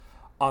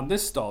On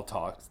this Stall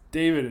Talk,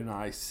 David and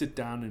I sit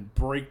down and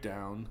break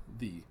down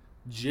the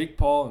Jake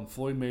Paul and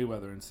Floyd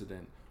Mayweather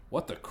incident.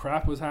 What the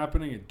crap was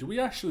happening, and do we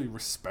actually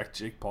respect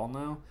Jake Paul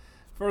now?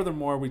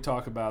 Furthermore, we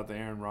talk about the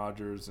Aaron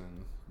Rodgers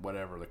and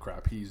whatever the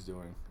crap he's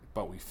doing.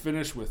 But we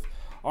finish with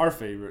our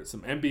favorite,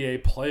 some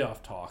NBA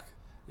playoff talk.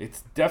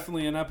 It's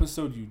definitely an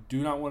episode you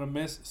do not want to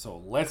miss,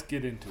 so let's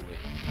get into it.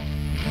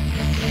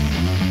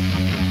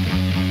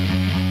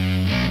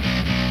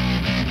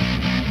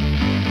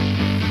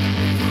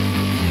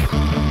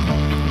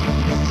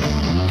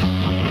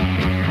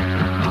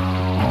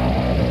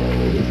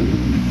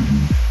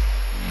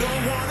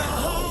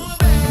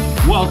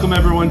 Welcome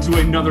everyone to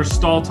another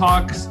Stall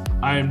Talks.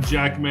 I am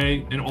Jack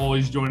May, and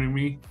always joining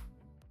me,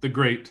 the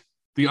great,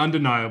 the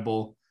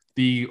undeniable,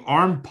 the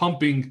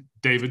arm-pumping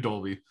David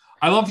Dolby.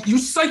 I love you.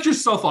 Psych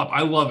yourself up.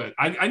 I love it.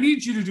 I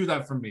need you to do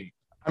that for me.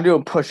 I'm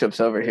doing push-ups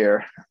over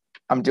here.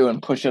 I'm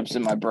doing push-ups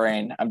in my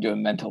brain. I'm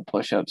doing mental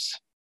push-ups.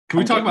 Can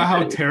we talk about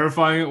how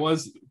terrifying it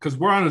was? Because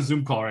we're on a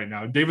Zoom call right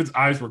now. David's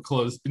eyes were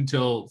closed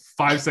until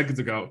 5 seconds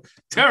ago.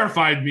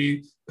 Terrified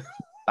me.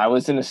 I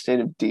was in a state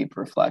of deep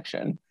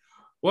reflection.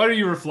 What are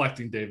you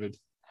reflecting, David?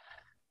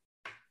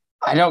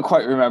 I don't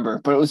quite remember,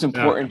 but it was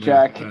important,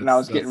 Jack, and I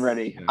was getting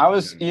ready.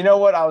 You know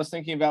what I was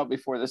thinking about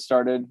before this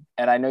started,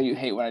 and I know you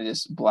hate when I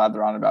just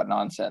blather on about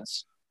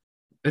nonsense.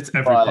 It's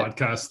every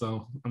podcast,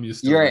 though. I'm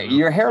used to it.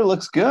 Your hair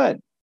looks good.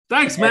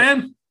 Thanks,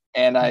 man.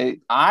 And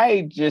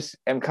I just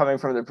am coming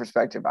from the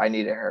perspective I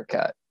need a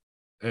haircut.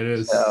 It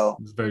is. So,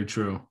 it's very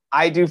true.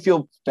 I do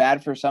feel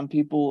bad for some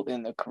people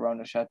in the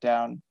Corona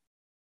shutdown.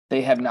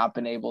 They have not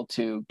been able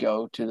to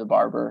go to the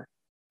barber.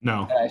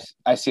 No. And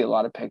I see a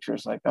lot of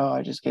pictures like, oh,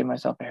 I just gave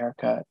myself a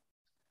haircut.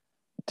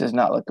 It does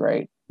not look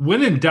great.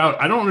 When in doubt,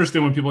 I don't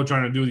understand when people are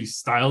trying to do these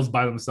styles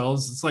by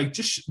themselves. It's like,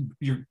 just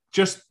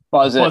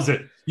buzz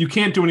it. You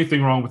can't do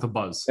anything wrong with a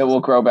buzz. It will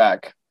grow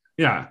back.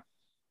 Yeah.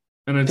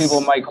 And people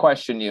might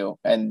question you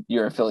and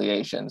your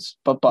affiliations,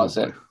 but buzz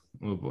it.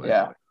 Oh, boy.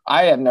 Yeah.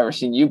 I have never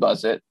seen you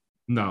buzz it.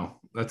 No,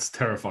 that's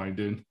terrifying,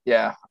 dude.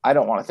 Yeah. I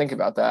don't want to think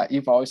about that.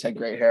 You've always had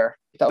great hair.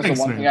 That was the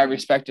one thing I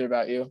respected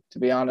about you, to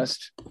be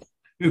honest.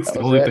 It's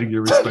the only thing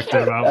you respect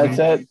about me.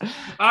 That's it.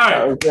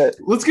 All right.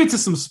 Let's get to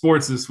some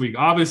sports this week.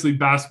 Obviously,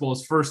 basketball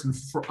is first and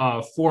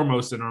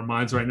foremost in our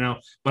minds right now.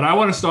 But I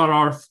want to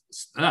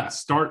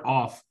start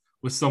off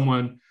with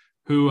someone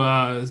who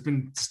has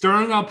been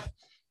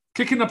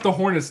kicking up the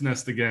hornet's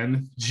nest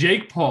again.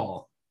 Jake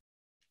Paul.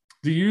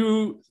 Did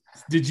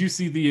you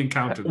see the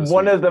encounter this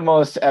One week? of the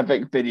most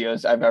epic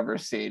videos I've ever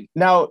seen.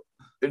 Now,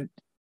 let's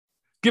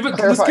give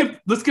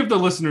the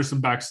listeners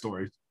some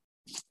backstory.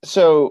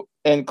 So,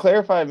 and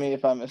clarify me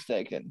if I'm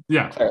mistaken.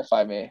 Yeah.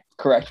 Clarify me.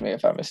 Correct me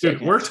if I'm mistaken.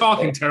 Dude, we're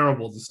talking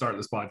terrible to start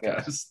this podcast.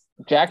 Yes.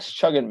 Jack's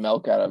chugging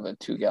milk out of a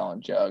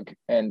 2-gallon jug,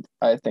 and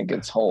I think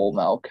it's whole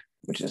milk,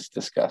 which is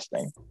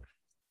disgusting.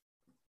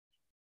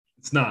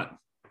 It's not.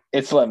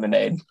 It's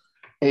lemonade.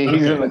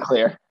 He's in the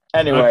clear.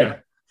 Anyway,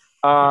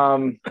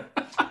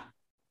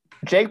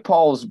 Jake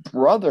Paul's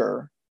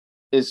brother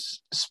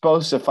is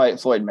supposed to fight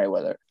Floyd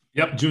Mayweather.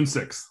 Yep, June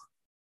 6th.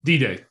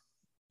 D-Day.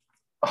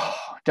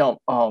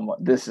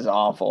 This is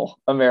awful.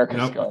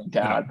 America's going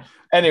down. Yep.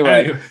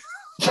 Anyway.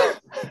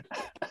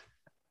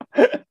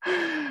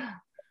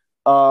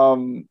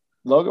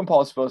 Logan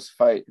Paul is supposed to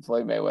fight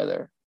Floyd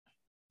Mayweather.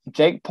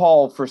 Jake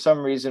Paul, for some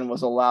reason,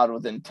 was allowed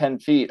within 10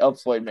 feet of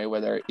Floyd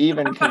Mayweather,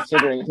 even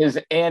considering his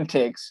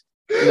antics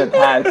in the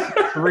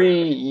past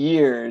 3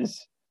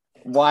 years,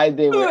 why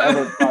they were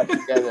ever brought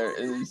together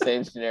in the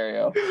same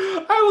scenario.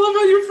 I love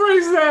how you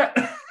phrase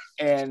that.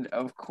 And,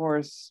 of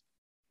course,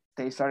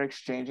 they start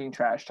exchanging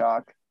trash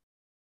talk,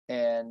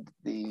 and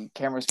the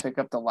cameras pick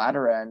up the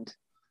latter end,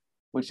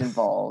 which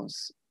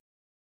involves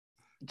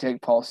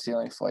Jake Paul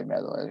stealing Floyd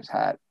Mayweather's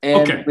hat.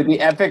 And with the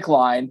epic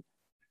line,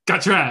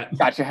 "Got your hat.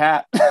 Got your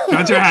hat.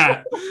 Got your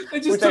hat."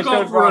 It just took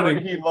off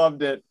running. He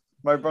loved it.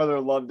 My brother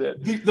loved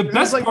it. The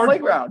best part,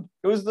 playground.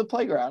 It was the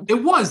playground.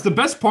 It was. The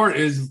best part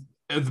is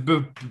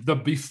the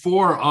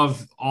before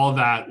of all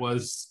that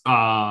was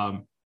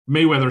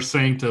Mayweather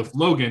saying to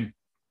Logan,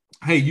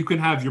 "Hey, you can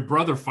have your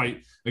brother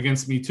fight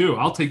against me too.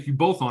 I'll take you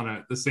both on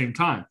at the same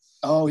time."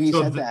 Oh, he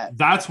said that.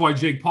 That's why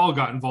Jake Paul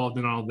got involved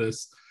in all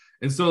this.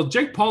 And so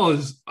Jake Paul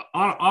is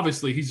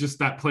obviously he's just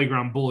that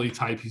playground bully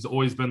type. He's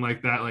always been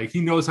like that. Like he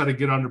knows how to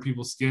get under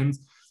people's skins.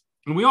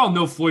 And we all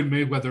know Floyd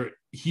Mayweather,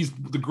 he's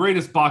the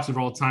greatest boxer of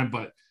all time,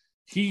 but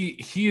he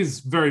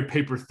is very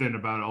paper thin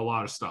about a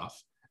lot of stuff.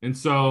 And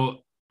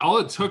so all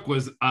it took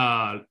was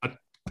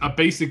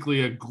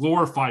basically a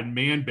glorified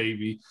man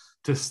baby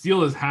to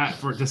steal his hat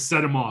to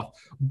set him off.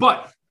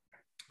 But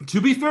to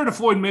be fair to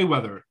Floyd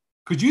Mayweather,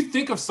 could you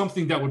think of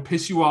something that would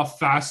piss you off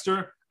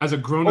faster as a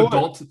grown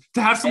adult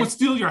to have someone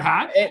steal your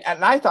hat?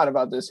 And I thought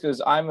about this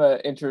because I'm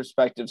an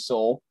introspective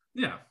soul.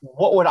 Yeah.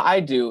 What would I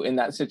do in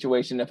that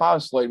situation if I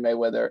was Floyd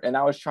Mayweather and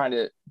I was trying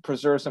to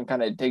preserve some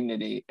kind of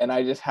dignity and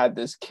I just had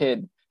this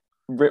kid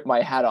rip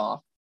my hat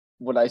off?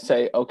 Would I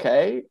say,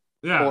 okay?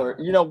 Yeah. Or,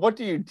 what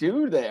do you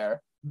do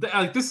there?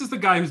 This is the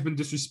guy who's been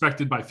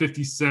disrespected by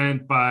 50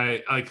 Cent,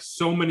 by like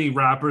so many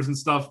rappers and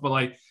stuff, but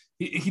like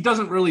he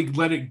doesn't really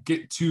let it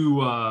get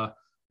too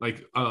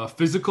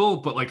physical,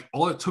 but like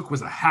all it took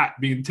was a hat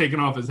being taken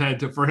off his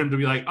head for him to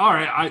be like, all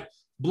right,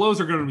 blows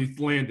are going to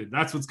be landed.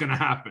 That's what's going to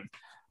happen.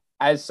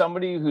 As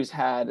somebody who's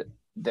had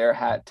their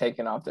hat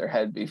taken off their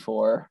head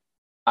before,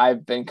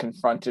 I've been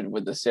confronted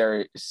with the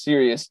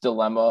serious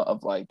dilemma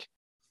of like,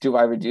 do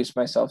I reduce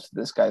myself to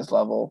this guy's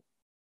level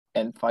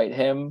and fight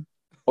him?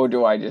 Or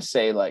do I just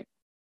say like,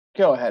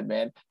 go ahead,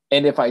 man?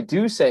 And if I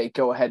do say,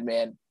 go ahead,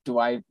 man, do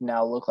I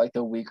now look like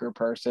the weaker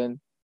person?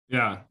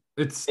 Yeah.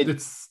 It's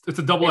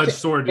a double-edged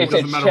sword. It's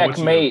a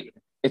checkmate.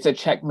 It's a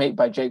checkmate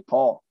by Jake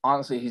Paul.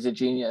 Honestly, he's a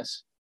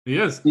genius. He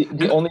is.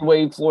 The only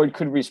way Floyd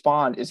could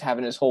respond is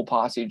having his whole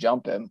posse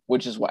jump him,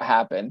 which is what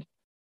happened.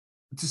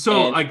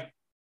 So,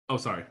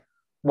 sorry.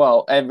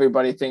 Well,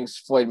 everybody thinks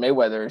Floyd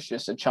Mayweather is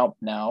just a chump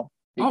now.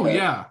 Oh,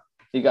 yeah.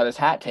 He got his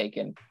hat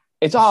taken.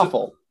 It's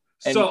awful.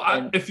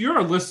 If you're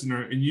a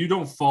listener and you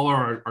don't follow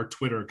our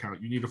Twitter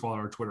account, you need to follow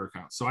our Twitter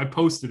account. So I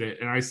posted it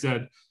and I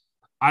said,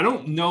 I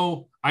don't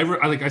know.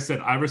 Like I said,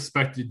 I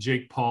respected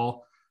Jake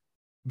Paul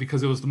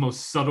because it was the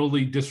most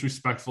subtly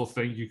disrespectful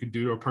thing you could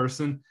do to a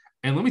person.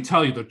 And let me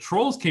tell you, the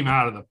trolls came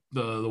out of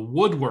the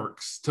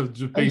woodworks to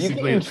basically. Are you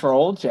getting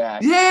trolled,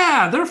 Jack?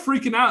 Yeah, they're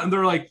freaking out and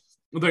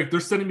they're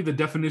sending me the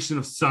definition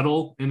of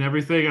subtle and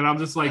everything, and I'm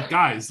just like,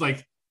 guys,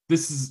 like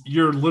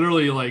you're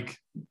literally like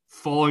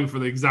falling for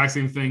the exact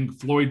same thing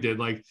Floyd did.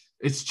 Like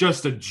it's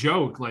just a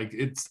joke. Like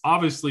it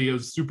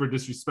was super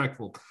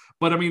disrespectful.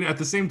 But I mean, at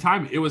the same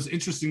time, it was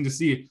interesting to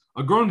see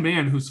a grown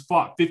man who's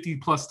fought 50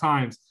 plus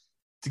times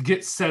to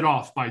get set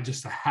off by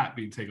just a hat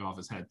being taken off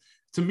his head.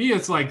 To me,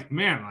 it's like,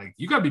 man, like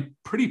you got to be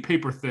pretty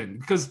paper thin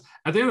because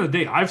at the end of the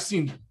day, I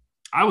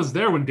was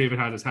there when David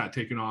had his hat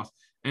taken off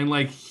and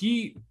like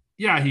he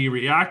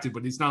reacted,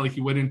 but it's not like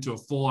he went into a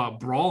full out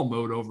brawl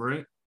mode over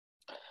it.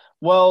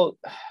 Well,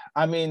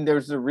 I mean,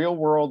 there's the real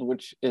world,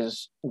 which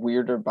is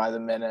weirder by the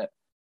minute,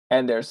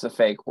 and there's the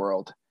fake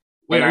world.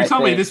 Wait, are you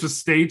telling me this was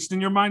staged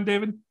in your mind,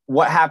 David?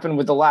 What happened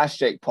with the last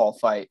Jake Paul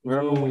fight?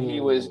 Remember when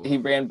he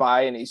ran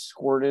by and he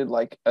squirted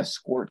like a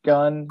squirt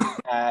gun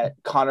at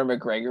Conor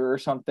McGregor or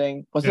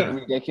something? Wasn't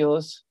it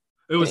ridiculous?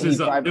 It was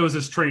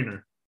his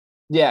trainer.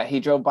 Yeah, he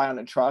drove by on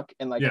a truck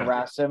and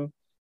harassed him,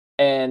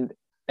 and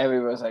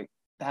everybody was like,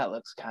 "That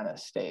looks kind of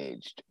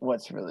staged.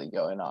 What's really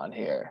going on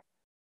here?"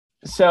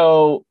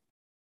 So,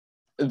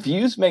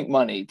 views make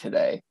money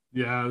today.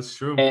 Yeah, that's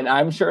true. And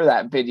I'm sure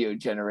that video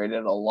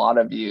generated a lot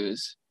of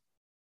views.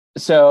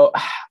 So,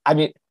 I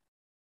mean,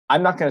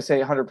 I'm not going to say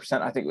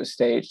 100% I think it was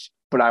staged,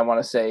 but I want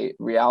to say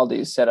reality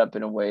is set up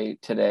in a way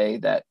today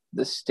that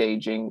the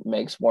staging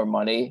makes more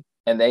money,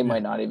 and they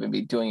might not even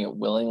be doing it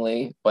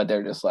willingly, but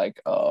they're just like,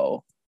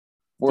 oh,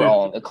 we're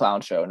all in the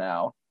clown show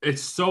now.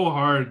 It's so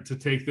hard to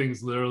take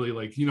things literally.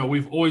 Like,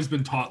 we've always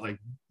been taught like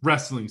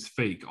wrestling's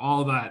fake.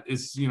 All that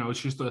is, it's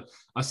just a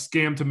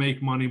scam to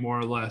make money more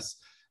or less.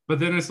 But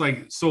then it's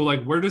like, so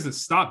like, where does it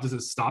stop? Does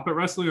it stop at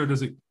wrestling or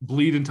does it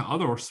bleed into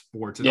other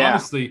sports? And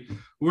honestly,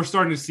 we're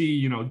starting to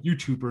see,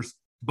 YouTubers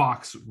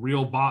box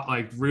real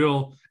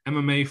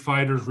MMA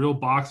fighters, real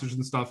boxers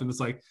and stuff. And it's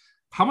like,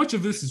 how much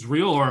of this is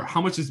real or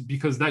how much is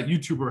because that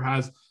YouTuber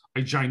has a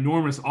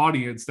ginormous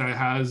audience that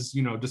has,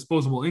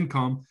 disposable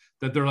income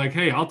that they're like,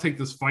 hey, I'll take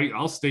this fight.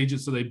 I'll stage it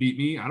so they beat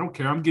me. I don't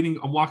care. I'm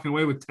walking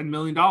away with $10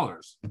 million.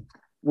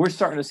 We're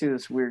starting to see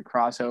this weird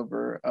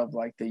crossover of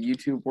like the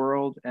YouTube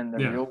world and the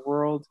real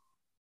world.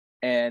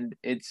 And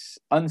it's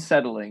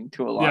unsettling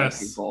to a lot of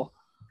people.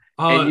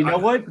 And you know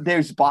what?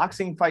 There's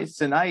boxing fights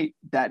tonight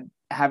that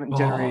haven't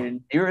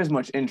generated near as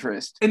much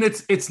interest. And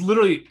it's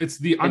literally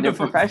the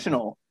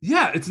professional.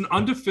 Yeah, it's an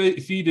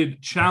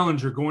undefeated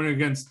challenger going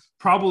against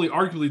probably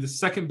arguably the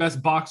second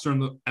best boxer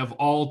of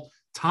all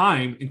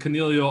time in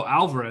Canelo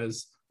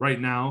Alvarez right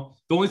now.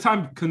 The only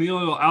time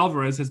Canelo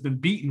Alvarez has been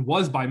beaten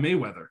was by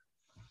Mayweather.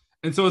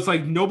 And so it's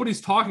like nobody's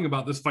talking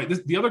about this fight.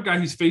 The other guy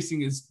he's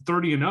facing is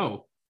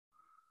 30-0.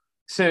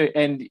 So,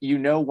 and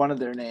one of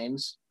their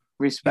names.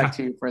 Respect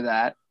to you for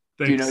that.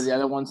 Thanks. Do you know the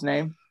other one's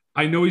name?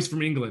 I know he's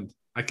from England.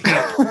 I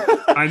can't.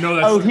 I know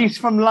that. Oh, he's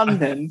from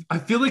London. I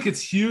feel like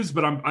it's Hughes,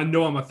 but I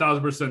know I'm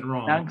 1,000%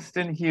 wrong.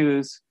 Langston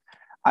Hughes.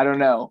 I don't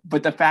know.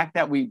 But the fact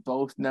that we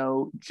both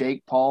know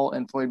Jake Paul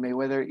and Floyd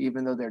Mayweather,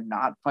 even though they're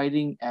not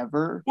fighting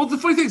ever. Well, the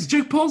funny thing is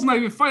Jake Paul's not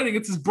even fighting.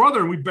 It's his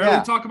brother, and we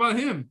barely talk about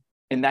him.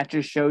 And that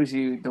just shows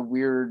you the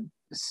weird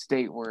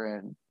state we're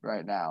in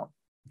right now.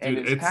 And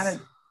dude,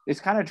 it's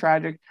kind of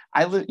tragic.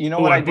 I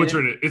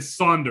butchered it. It's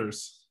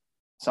Saunders.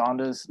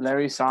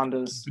 Larry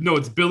Saunders. No,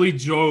 it's Billy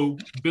Joe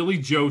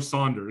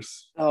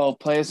Saunders. Oh,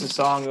 play us a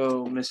song,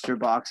 oh, Mr.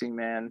 Boxing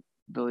Man,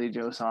 Billy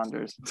Joe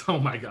Saunders. Oh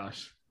my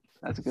gosh.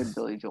 That's a good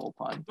Billy Joel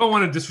pun. Don't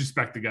want to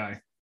disrespect the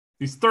guy.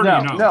 He's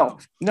 30.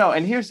 No.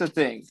 And here's the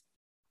thing.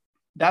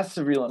 That's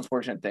the real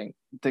unfortunate thing.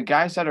 The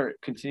guys that are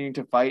continuing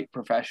to fight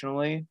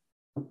professionally,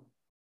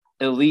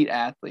 elite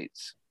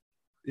athletes.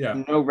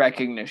 Yeah. No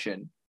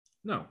recognition.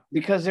 No.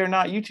 Because they're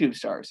not YouTube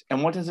stars.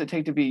 And what does it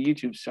take to be a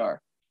YouTube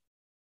star?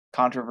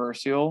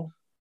 Controversial,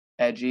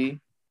 edgy,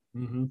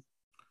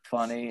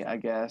 funny, I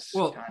guess.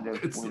 Well, kind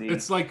of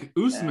it's like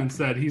Usman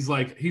said. He's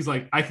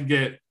like, I can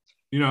get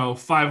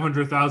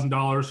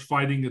 $500,000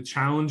 fighting a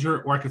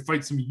challenger, or I could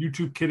fight some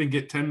YouTube kid and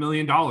get $10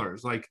 million.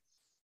 Like,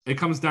 it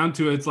comes down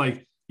to it's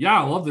like, yeah,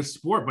 I love this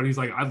sport, but he's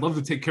like, I'd love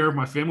to take care of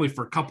my family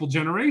for a couple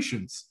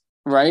generations.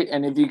 Right.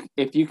 And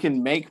if you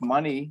can make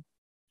money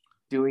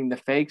doing the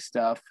fake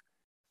stuff,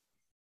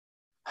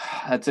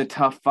 that's a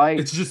tough fight.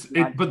 It's just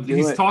but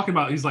he's talking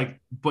about, he's like,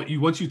 but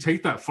once you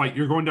take that fight,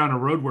 you're going down a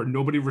road where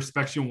nobody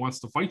respects you and wants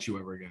to fight you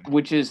ever again.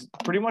 Which is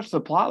pretty much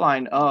the plot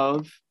line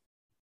of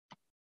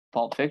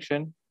Pulp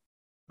Fiction.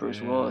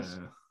 Bruce Willis.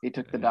 He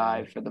took the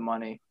dive for the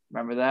money.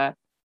 Remember that?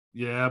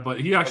 Yeah, but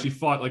he actually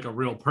fought like a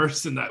real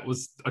person that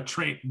was a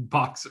trained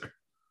boxer.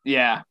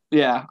 Yeah,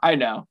 I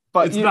know.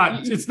 But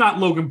it's not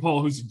Logan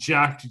Paul, who's a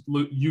jacked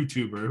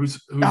YouTuber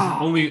who's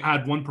only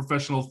had one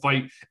professional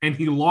fight and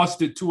he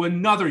lost it to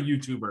another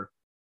YouTuber.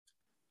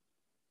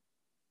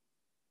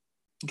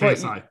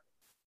 KSI.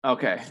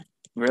 Okay.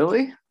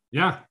 Really?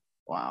 Yeah.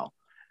 Wow.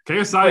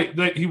 KSI,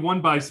 that he won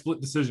by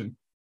split decision.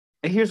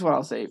 Here's what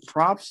I'll say.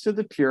 Props to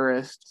the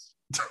purists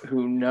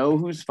who know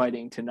who's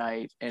fighting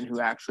tonight and who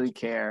actually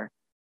care.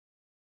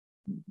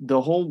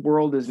 The whole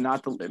world is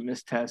not the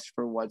litmus test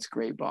for what's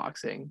great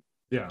boxing.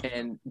 Yeah.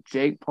 And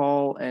Jake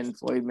Paul and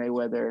Floyd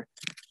Mayweather,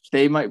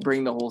 they might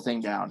bring the whole thing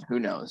down. Who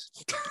knows?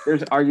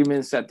 There's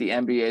arguments that the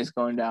NBA is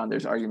going down.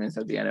 There's arguments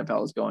that the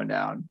NFL is going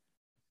down.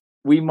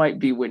 We might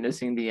be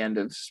witnessing the end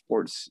of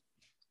sports.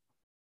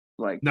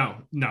 Like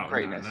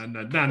greatness.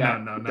 No.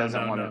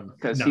 Doesn't want to,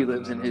 because he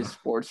lives in his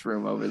sports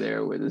room over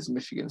there with his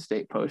Michigan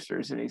State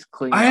posters, and he's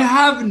cleaning. I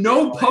have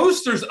no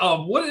posters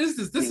up. What is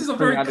this? This is a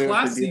very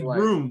classy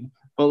room.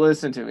 But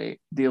listen to me.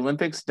 The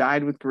Olympics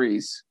died with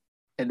Greece,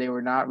 and they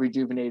were not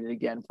rejuvenated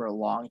again for a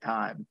long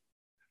time.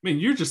 I mean,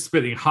 you're just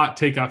spitting hot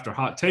take after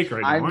hot take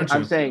right now, aren't you?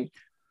 I'm saying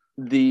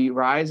the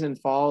rise and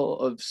fall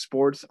of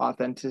sports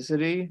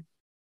authenticity.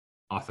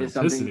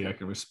 Authenticity, I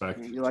can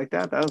respect. You like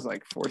that? That was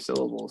like 4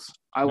 syllables.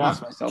 I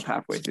lost myself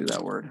halfway through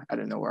that word. I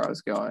didn't know where I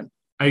was going.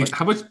 Hey,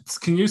 how much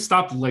can you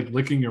stop like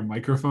licking your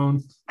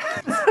microphone?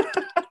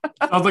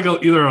 Sounds like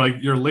either like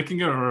you're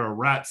licking it or a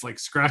rat's like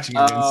scratching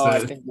it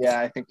instead.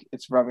 I think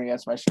it's rubbing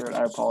against my shirt.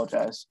 I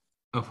apologize.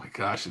 Oh my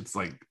gosh, it's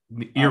like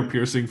ear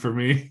piercing for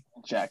me.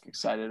 Jack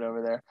excited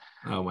over there.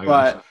 Oh my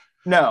gosh. But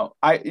no,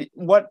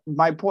 what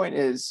my point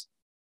is,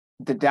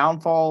 the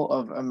downfall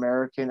of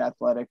American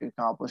athletic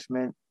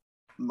accomplishment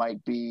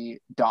might be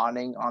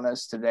dawning on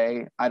us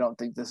today. I don't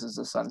think this is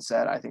the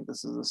sunset. I think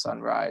this is the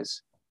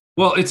sunrise.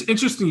 Well, it's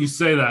interesting you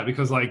say that,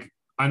 because like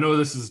I know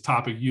this is a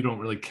topic you don't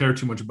really care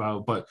too much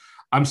about, but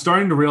I'm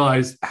starting to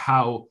realize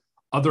how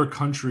other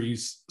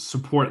countries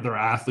support their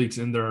athletes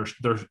and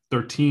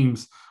their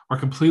teams are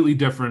completely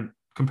different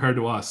compared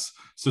to us.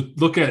 So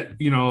look at,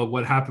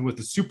 what happened with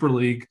the Super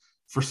League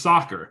for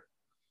soccer.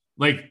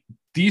 Like,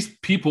 these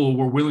people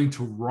were willing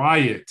to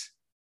riot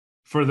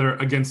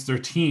against their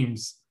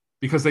teams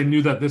because they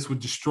knew that this would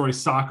destroy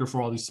soccer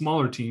for all these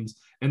smaller teams.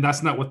 And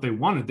that's not what they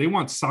wanted. They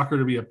want soccer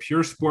to be a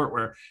pure sport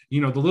where, the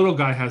little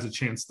guy has a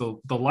chance. The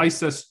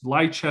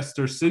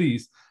Leicester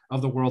cities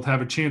of the world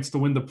have a chance to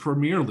win the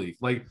Premier League.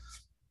 Like,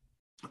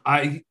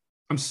 I'm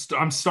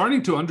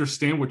starting to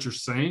understand what you're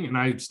saying, and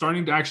I'm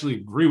starting to actually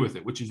agree with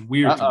it, which is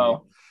weird to me.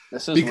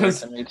 This is weird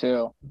to me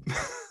too.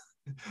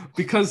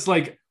 Because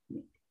like,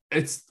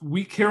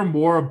 we care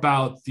more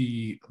about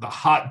the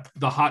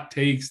hot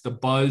takes, the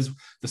buzz,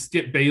 the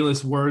Skip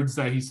Bayless words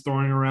that he's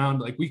throwing around.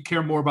 Like, we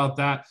care more about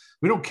that.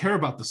 We don't care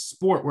about the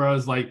sport.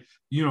 Whereas like,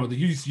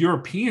 these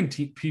European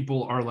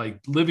people are like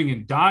living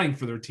and dying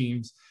for their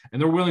teams,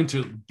 and they're willing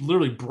to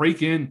literally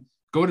break in,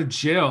 go to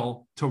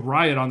jail to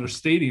riot on their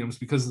stadiums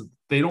because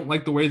they don't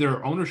like the way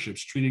their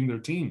ownership's treating their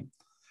team.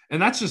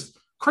 And that's just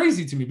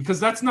crazy to me, because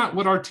that's not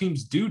what our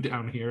teams do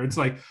down here. It's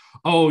like,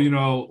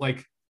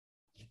 like,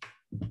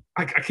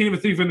 I can't even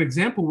think of an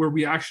example where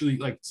we actually,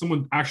 like,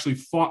 someone actually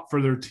fought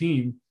for their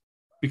team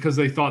because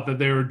they thought that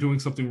they were doing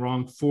something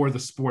wrong for the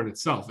sport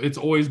itself. It's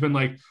always been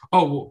like,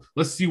 oh, well,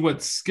 let's see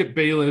what Skip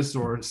Bayless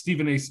or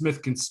Stephen A.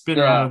 Smith can spin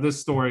out of this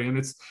story. And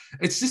it's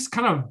just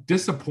kind of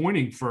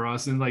disappointing for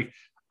us. And like,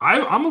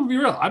 I'm gonna be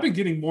real, I've been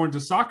getting more into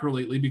soccer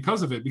lately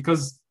because of it,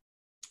 because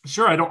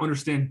sure, I don't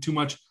understand too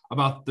much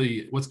about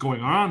what's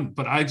going on,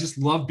 but I just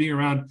love being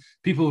around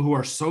people who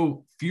are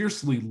so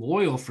fiercely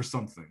loyal for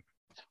something.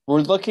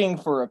 We're looking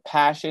for a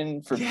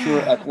passion for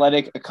pure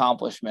athletic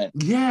accomplishment.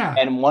 Yeah.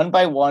 And one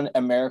by one,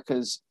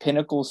 America's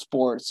pinnacle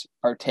sports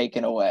are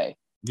taken away.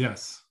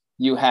 Yes.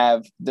 You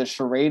have the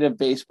charade of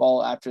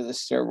baseball after the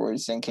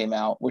steroids thing came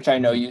out, which I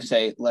know you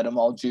say, let them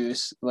all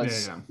juice.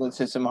 Let's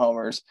hit some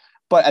homers.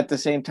 But at the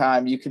same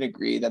time, you can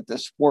agree that the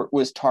sport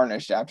was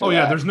tarnished after that. Oh,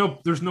 yeah.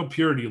 There's no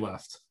purity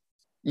left.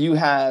 You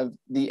have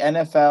the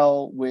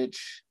NFL,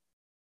 which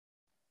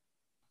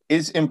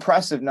is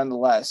impressive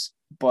nonetheless,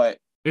 but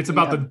it's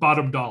about the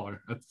bottom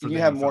dollar. You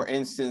have more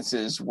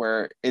instances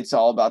where it's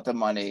all about the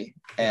money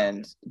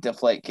and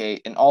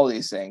Deflategate and all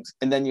these things.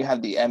 And then you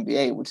have the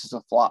NBA, which is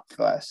a flop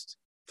fest.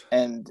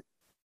 And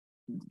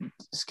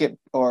Skip,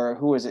 or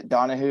who was it,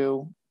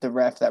 Donahue, the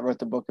ref that wrote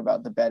the book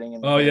about the betting.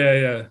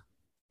 Yeah.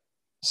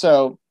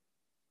 So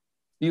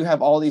you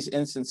have all these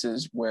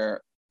instances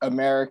where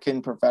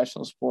American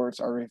professional sports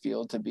are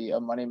revealed to be a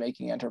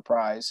money-making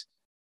enterprise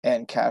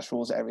and cash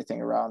rules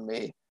everything around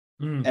me.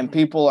 And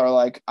people are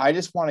like, I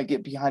just want to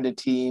get behind a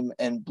team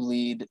and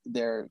bleed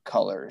their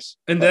colors.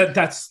 And like,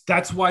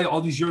 that's why all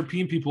these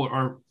European people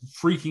are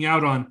freaking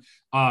out on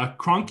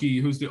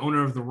Kroenke, who's the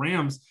owner of the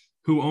Rams,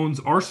 who owns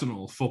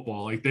Arsenal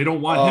football. Like, they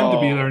don't want him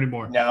to be there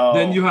anymore. No.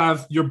 Then you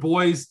have your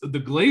boys, the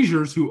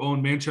Glazers, who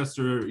own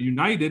Manchester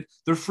United.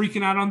 They're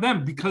freaking out on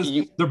them because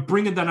they're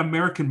bringing that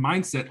American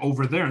mindset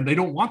over there, and they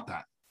don't want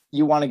that.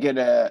 You want to get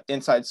an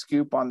inside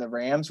scoop on the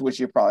Rams, which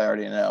you probably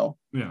already know.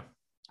 Yeah.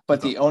 But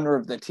the owner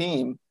of the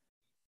team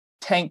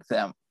tanked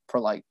them for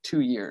like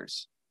 2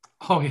 years.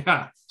 Oh,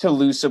 yeah. To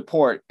lose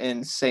support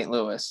in St.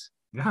 Louis.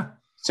 Yeah.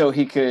 So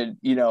he could,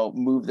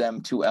 move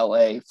them to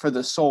LA for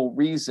the sole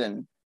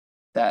reason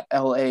that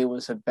LA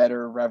was a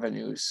better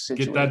revenue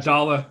situation. Get that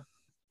dollar.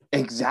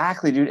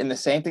 Exactly, dude. And the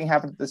same thing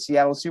happened to the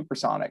Seattle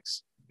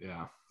Supersonics.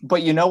 Yeah.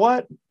 But you know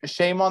what?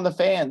 Shame on the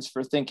fans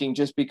for thinking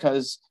just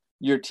because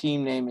your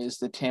team name is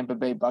the Tampa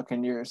Bay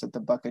Buccaneers that the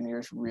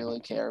Buccaneers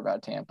really care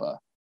about Tampa.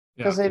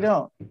 Because they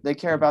don't. They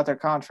care about their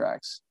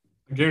contracts.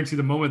 I guarantee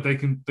the moment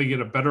they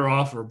get a better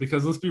offer,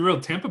 because let's be real,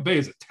 Tampa Bay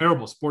is a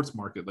terrible sports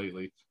market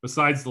lately,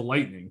 besides the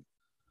Lightning.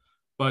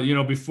 But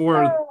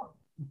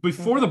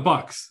before the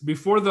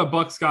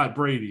Bucks got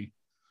Brady,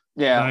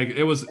 like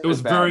it was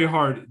very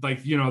hard.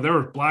 Like, there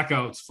were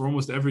blackouts for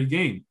almost every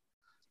game.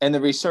 And the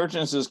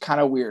resurgence is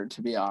kind of weird,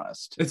 to be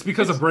honest. It's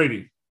because of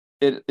Brady.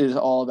 It is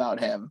all about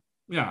him.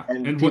 Yeah.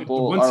 And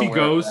once he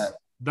goes,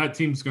 that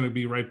team's going to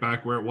be right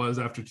back where it was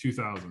after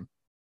 2000.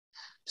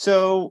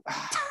 So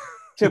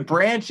to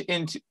branch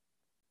into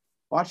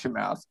 – watch your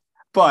mouth.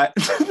 But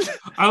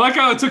 – I like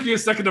how it took you a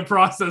second to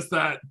process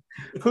that.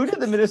 Who did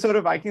the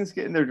Minnesota Vikings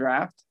get in their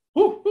draft?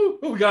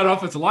 We got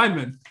offensive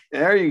lineman.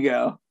 There you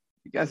go.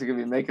 You guys are going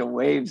to be making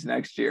waves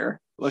next year.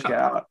 Look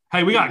out.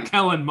 Hey, we got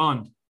Kellen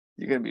Mond.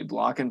 You're going to be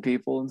blocking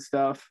people and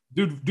stuff.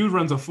 Dude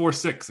runs a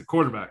 4.6 at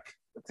quarterback.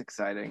 That's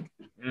exciting.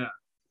 Yeah.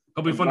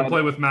 It'll be fun to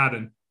play with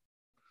Madden.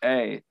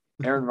 Hey,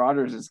 Aaron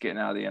Rodgers is getting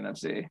out of the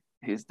NFC.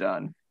 He's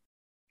done.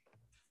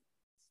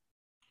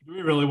 Do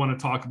we really want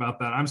to talk about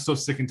that? I'm so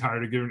sick and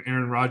tired of giving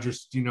Aaron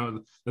Rodgers,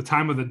 the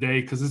time of the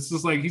day, because it's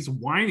just like he's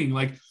whining.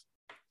 Like,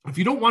 if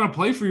you don't want to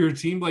play for your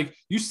team, like,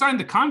 you signed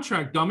the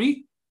contract,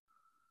 dummy.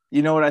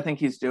 You know what I think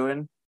he's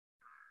doing?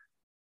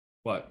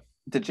 What?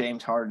 The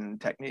James Harden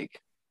technique.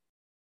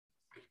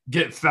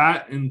 Get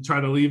fat and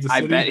try to leave the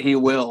city? I bet he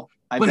will.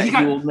 He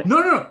will.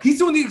 No. He's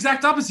doing the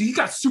exact opposite. He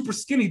got super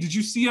skinny. Did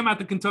you see him at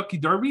the Kentucky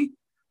Derby?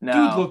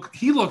 No. Dude,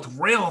 he looked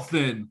rail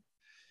thin.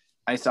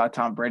 I saw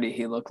Tom Brady.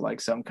 He looked like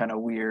some kind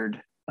of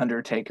weird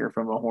Undertaker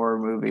from a horror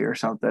movie or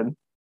something.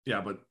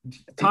 Yeah, but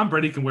Tom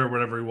Brady can wear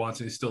whatever he wants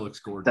and he still looks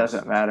gorgeous.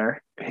 Doesn't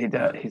matter. He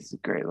does. He's a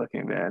great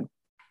looking man.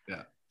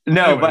 Yeah.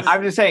 No, anyways. But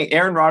I'm just saying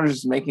Aaron Rodgers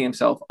is making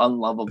himself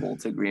unlovable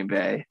to Green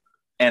Bay.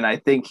 And I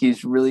think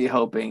he's really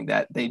hoping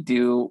that they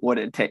do what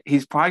it takes.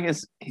 He's probably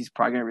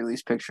going to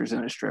release pictures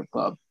in a strip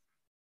club.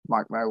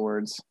 Mark my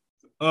words.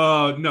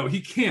 No,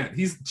 he can't.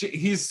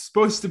 He's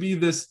supposed to be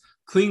this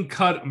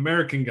clean-cut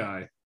American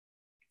guy.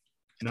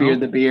 No? Fear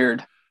the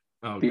beard.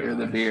 Oh, Fear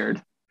the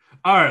beard.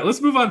 All right, let's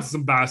move on to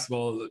some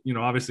basketball.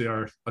 Obviously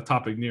a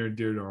topic near and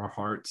dear to our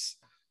hearts.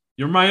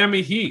 Your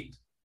Miami Heat.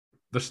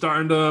 They're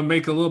starting to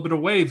make a little bit of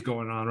waves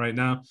going on right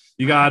now.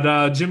 You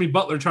got Jimmy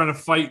Butler trying to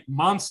fight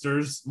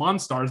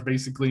monstars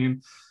basically,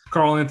 and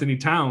Karl Anthony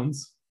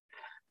Towns.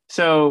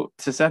 So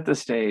to set the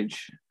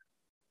stage,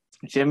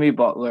 Jimmy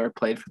Butler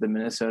played for the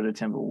Minnesota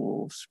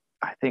Timberwolves,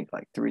 I think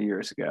like 3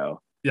 years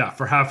ago. Yeah,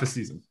 for half a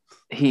season.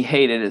 He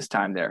hated his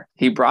time there.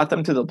 He brought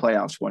them to the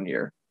playoffs one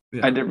year.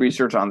 Yeah. I did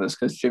research on this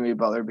because Jimmy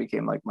Butler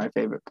became like my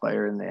favorite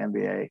player in the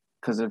NBA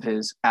because of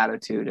his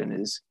attitude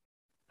and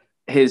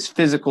his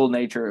physical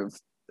nature of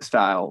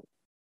style.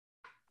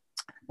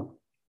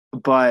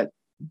 But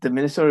the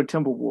Minnesota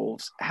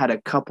Timberwolves had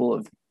a couple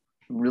of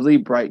really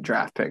bright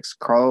draft picks,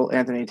 Karl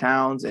Anthony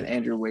Towns and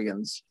Andrew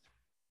Wiggins.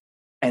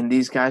 And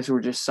these guys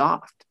were just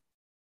soft.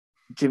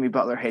 Jimmy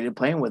Butler hated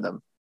playing with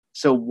them.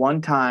 So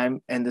one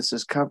time, and this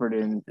is covered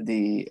in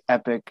the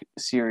epic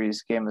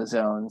series Game of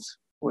Zones,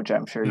 which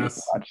I'm sure you've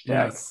watched.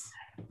 Yes.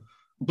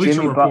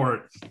 Bleacher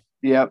Report.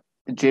 Yep.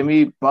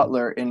 Jimmy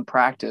Butler in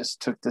practice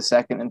took the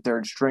second and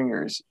third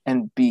stringers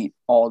and beat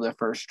all the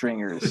first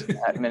stringers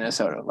at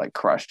Minnesota, like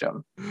crushed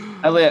them.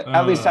 At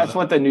least that's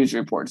what the news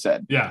report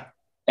said. Yeah.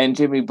 And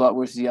Jimmy Butler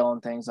was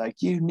yelling things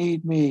like, "You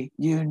need me.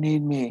 You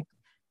need me."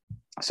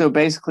 So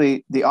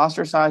basically, the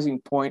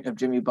ostracizing point of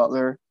Jimmy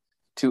Butler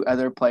to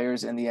other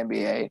players in the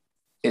NBA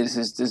is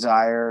his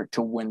desire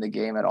to win the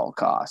game at all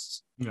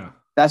costs. Yeah.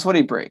 That's what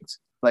he brings.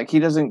 Like, he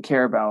doesn't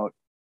care about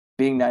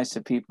being nice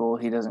to people.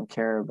 He doesn't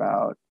care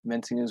about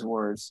mincing his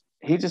words.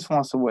 He just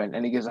wants to win,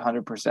 and he gives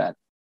 100%.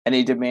 And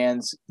he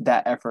demands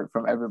that effort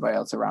from everybody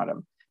else around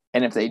him.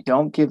 And if they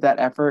don't give that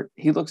effort,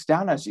 he looks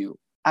down at you.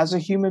 As a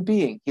human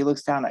being, he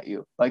looks down at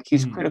you. Like,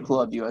 he's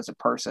critical of you as a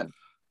person.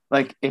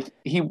 Like, if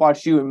he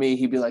watched you and me,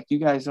 he'd be like, you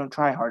guys don't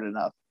try hard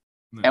enough.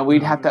 And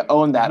we'd have to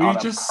own that on a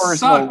personal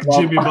suck,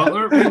 level. Jimmy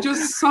Butler. We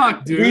just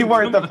suck, dude. We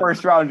weren't the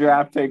first round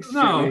draft picks.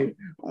 No. Jimmy.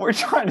 We're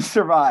trying to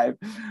survive.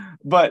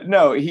 But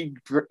no, he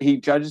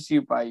judges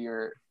you by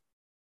your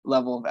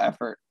level of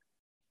effort.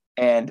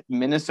 And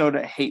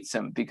Minnesota hates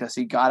him because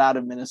he got out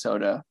of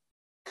Minnesota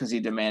because he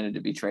demanded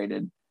to be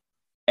traded.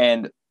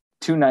 And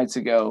 2 nights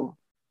ago,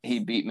 he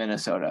beat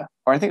Minnesota.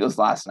 Or I think it was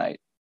last night.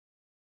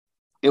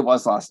 It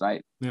was last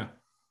night. Yeah.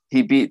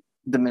 He beat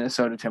the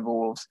Minnesota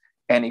Timberwolves.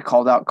 And he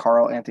called out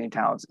Karl Anthony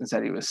Towns and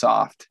said he was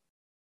soft.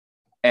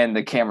 And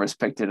the cameras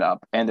picked it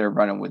up, and they're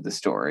running with the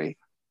story.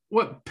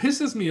 What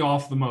pisses me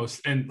off the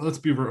most, and let's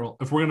be real,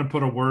 if we're going to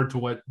put a word to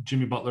what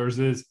Jimmy Butler's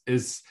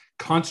is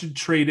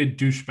concentrated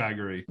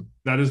douchebaggery.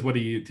 That is what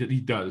he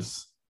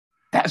does.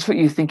 That's what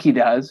you think he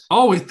does?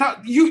 Oh,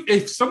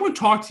 if someone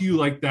talked to you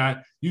like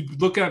that,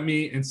 you'd look at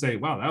me and say,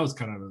 wow, that was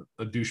kind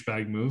of a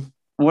douchebag move.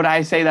 Would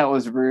I say that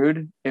was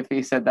rude if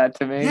he said that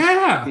to me?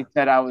 Yeah. He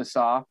said I was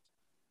soft.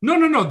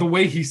 No. The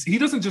way he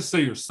doesn't just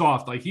say you're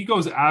soft. Like, he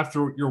goes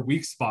after your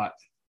weak spot.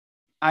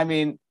 I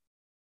mean,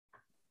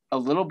 a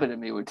little bit of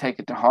me would take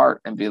it to heart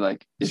and be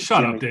like,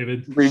 shut up,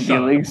 David.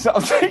 Revealing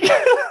something.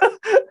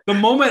 The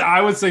moment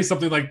I would say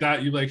something like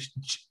that, you're like,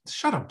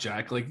 shut up,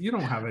 Jack. Like, you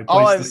don't have a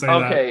place to say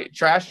that. Okay,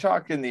 trash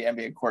talk in the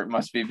NBA court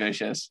must be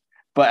vicious.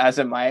 But as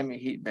a Miami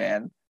Heat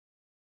fan,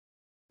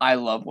 I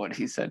love what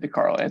he said to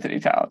Karl Anthony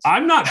Towns.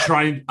 I'm not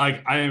trying,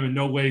 I am in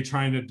no way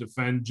trying to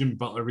defend Jimmy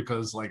Butler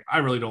because, I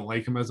really don't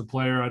like him as a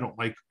player. I don't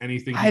like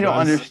anything he does. I don't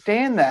does.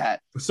 understand that.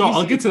 So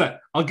I'll get to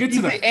that.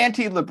 He's the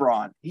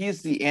anti-LeBron.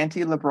 He's the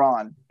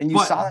anti-LeBron. And you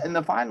saw it in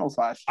the finals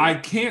last year. I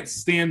can't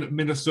stand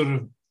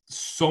Minnesota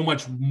so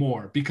much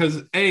more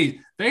because, they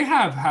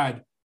have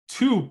had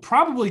 2,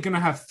 probably going to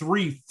have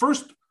 3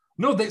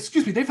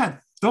 they've had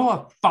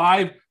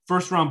 5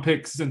 first-round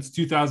picks since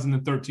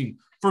 2013.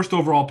 First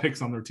overall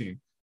picks on their team.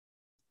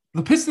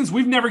 The Pistons,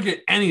 we've never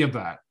get any of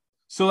that.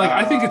 So,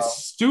 I think it's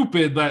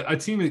stupid that a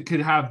team that could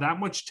have that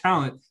much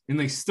talent and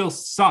they still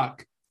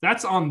suck.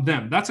 That's on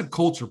them. That's a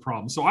culture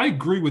problem. So I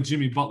agree with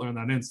Jimmy Butler in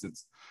that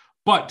instance.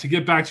 But to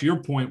get back to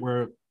your point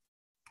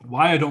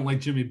why I don't like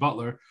Jimmy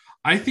Butler,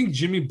 I think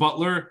Jimmy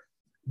Butler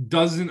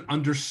doesn't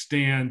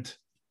understand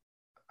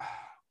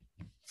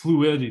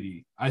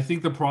fluidity. I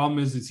think the problem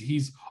is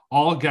he's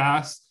all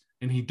gas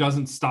and he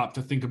doesn't stop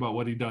to think about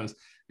what he does.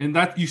 And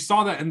that you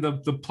saw that in the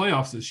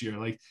playoffs this year.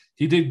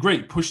 He did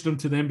great, pushed them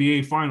to the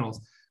NBA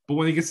finals. But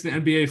when he gets to the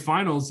NBA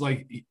finals,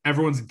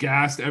 everyone's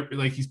gassed.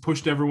 He's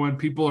pushed everyone.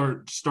 People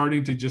are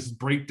starting to just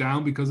break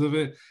down because of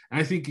it. And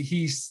I think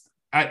he's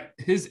at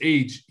his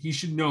age, he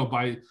should know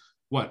by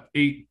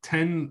 8,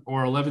 10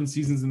 or 11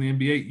 seasons in the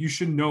NBA, you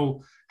should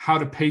know how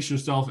to pace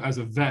yourself as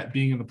a vet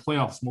being in the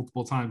playoffs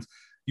multiple times.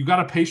 You got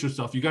to pace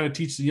yourself. You got to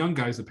teach the young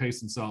guys to pace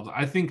themselves.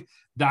 I think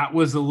that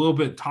was a little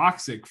bit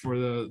toxic for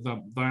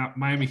the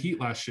Miami Heat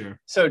last year.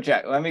 So,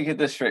 Jack, let me get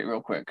this straight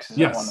real quick because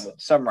yes. I want to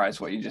summarize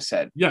what you just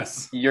said.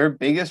 Yes. Your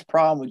biggest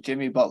problem with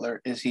Jimmy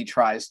Butler is he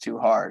tries too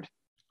hard.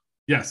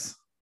 Yes.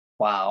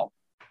 Wow.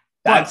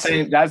 That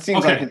seems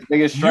like his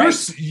biggest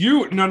strength.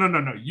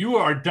 No. You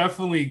are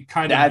definitely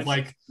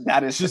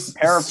that is just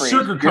paraphrasing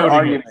sugarcoating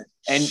argument.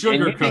 And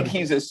you think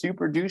he's a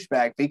super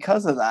douchebag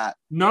because of that.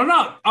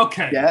 No.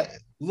 Okay. Yeah.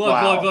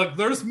 Look.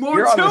 There's more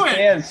you're to on the it.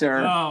 stand,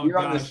 sir. Oh, you're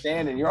on the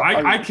stand, and you're.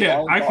 I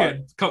can't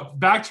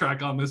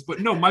backtrack on this,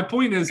 but no. My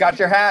point is, got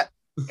your hat.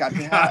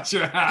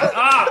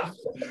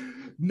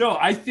 No,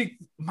 I think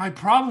my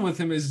problem with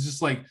him is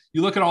just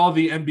you look at all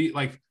the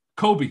NBA,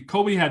 Kobe.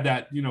 Kobe had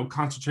that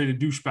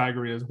concentrated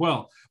douchebaggery as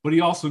well, but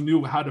he also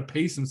knew how to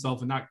pace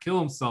himself and not kill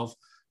himself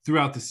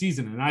throughout the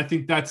season, and I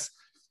think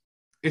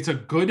it's a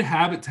good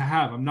habit to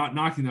have. I'm not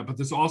knocking that, but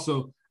there's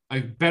also a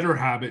better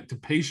habit to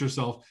pace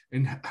yourself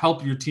and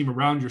help your team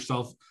around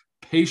yourself,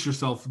 pace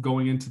yourself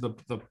going into the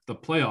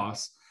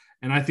playoffs.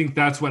 And I think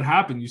that's what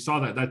happened. You saw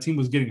that team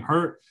was getting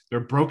hurt. They're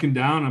broken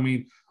down. I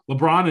mean,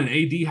 LeBron and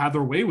AD had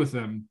their way with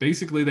them.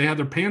 Basically, they had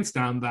their pants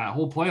down that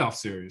whole playoff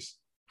series.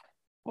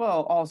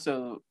 Well,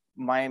 also,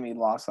 Miami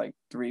lost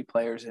 3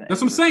 players. That's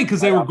what I'm saying,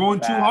 because they were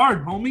going too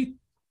hard, homie.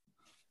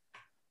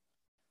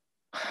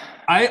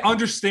 I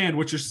understand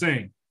what you're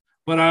saying.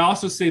 But I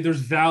also say there's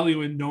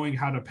value in knowing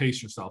how to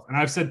pace yourself. And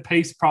I've said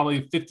pace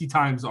probably 50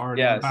 times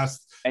already in the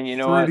past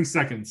 30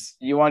 seconds.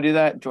 You want to do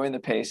that? Join the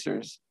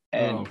Pacers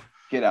and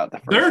get out the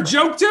first They're a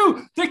joke,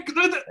 too. They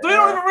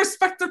don't even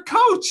respect their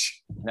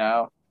coach.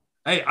 No.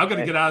 Hey, I'm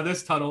going to get out of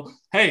this tunnel.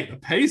 Hey, the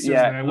Pacers,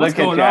 man. What's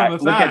going on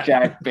with that? Look at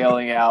Jack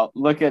bailing out.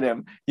 Look at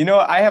him.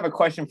 I have a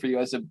question for you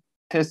as a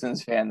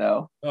Pistons fan,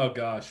 though. Oh,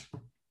 gosh.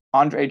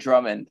 Andre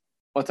Drummond.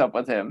 What's up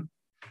with him?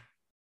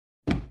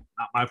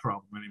 Not my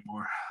problem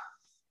anymore.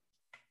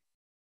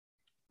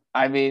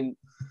 I mean,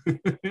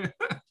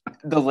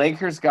 the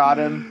Lakers got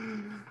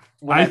him.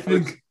 I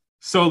think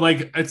so.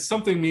 It's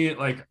something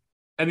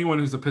anyone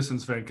who's a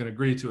Pistons fan can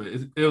agree to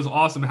it. It was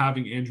awesome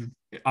having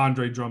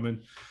Andre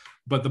Drummond,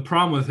 but the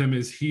problem with him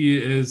is he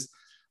is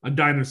a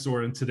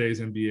dinosaur in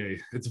today's NBA.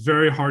 It's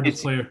very hard to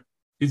play.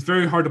 He's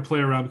very hard to play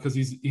around because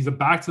he's a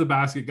back to the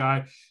basket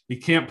guy. He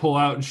can't pull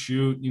out and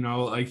shoot.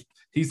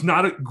 He's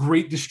not a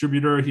great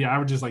distributor. He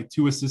averages like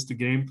 2 assists a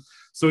game.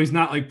 So he's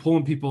not like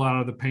pulling people out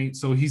of the paint.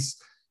 So he's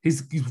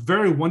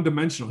very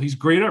one-dimensional. He's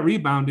great at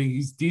rebounding.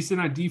 He's decent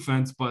at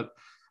defense. But,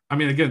 I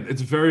mean, again,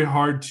 it's very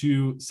hard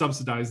to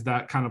subsidize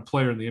that kind of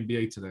player in the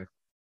NBA today.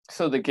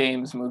 So the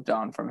game's moved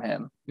on from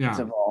him. Yeah. It's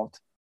evolved.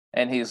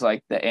 And he's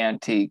like the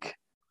antique.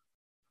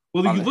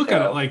 Well, you look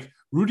at it like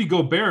Rudy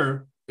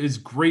Gobert is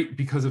great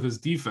because of his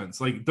defense.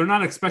 Like, they're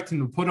not expecting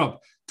him to put up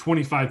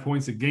 25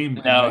 points a game.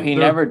 No, he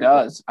never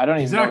does. I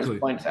don't even know his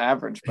points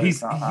average, but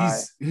it's not high.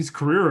 His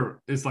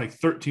career is like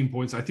 13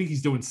 points. I think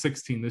he's doing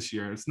 16 this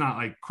year. It's not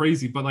like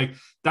crazy, but like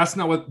that's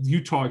not what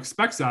Utah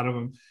expects out of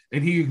him.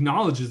 And he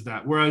acknowledges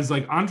that. Whereas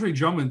like Andre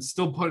Drummond's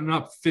still putting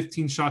up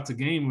 15 shots a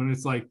game. And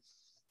it's like,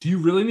 do you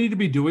really need to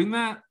be doing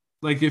that?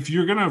 Like, if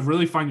you're going to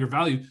really find your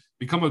value,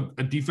 become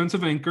a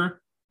defensive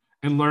anchor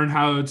and learn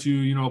how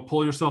to,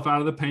 pull yourself out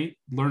of the paint,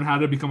 learn how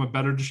to become a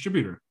better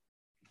distributor.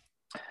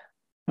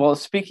 Well,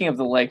 speaking of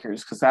the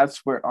Lakers, because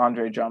that's where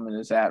Andre Drummond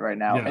is at right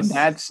now. Yes. And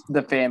that's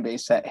the fan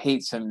base that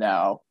hates him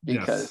now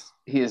because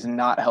he is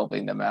not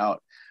helping them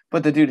out.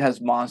 But the dude has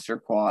monster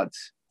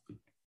quads.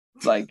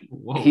 Like,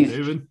 whoa,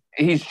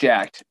 he's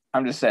jacked.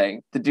 I'm just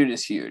saying, the dude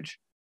is huge.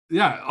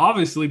 Yeah,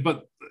 obviously.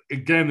 But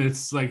again,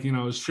 it's like,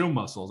 his show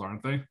muscles,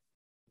 aren't they?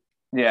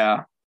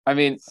 Yeah. I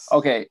mean,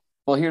 okay.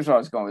 Well, here's where I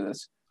was going with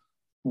this.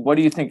 What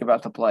do you think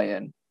about the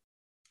play-in?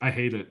 I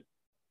hate it.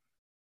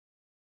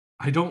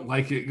 I don't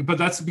like it, but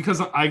that's because,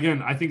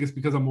 again, I think it's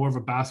because I'm more of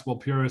a basketball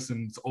purist,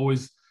 and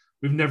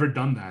we've never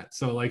done that.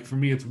 So, like, for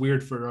me, it's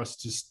weird for us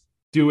to just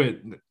do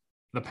it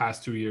the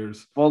past 2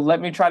 years. Well,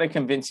 let me try to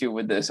convince you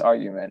with this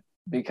argument,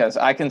 because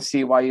I can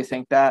see why you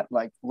think that.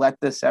 Like, let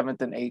the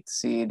 7th and 8th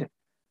seed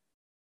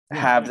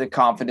have the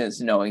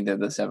confidence knowing they're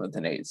the 7th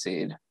and 8th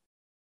seed.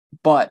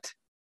 But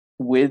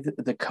with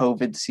the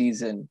COVID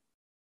season,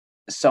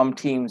 some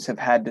teams have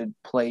had to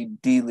play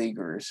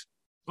D-leaguers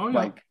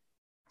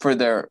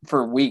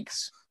for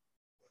weeks.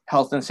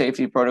 Health and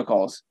safety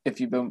protocols,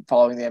 if you've been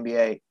following the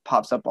NBA,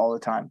 pops up all the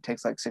time.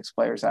 Takes like 6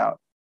 players out.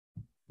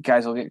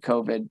 Guys will get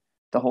COVID.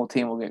 The whole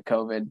team will get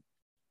COVID.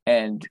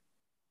 And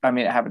I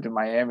mean, it happened to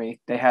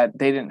Miami. They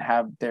didn't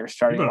have their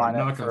starting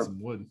lineup for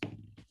some wood.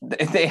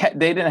 They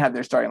didn't have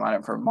their starting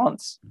lineup for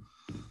months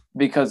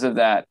because of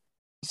that.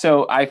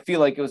 So I feel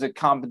like it was a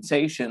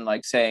compensation,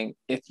 like saying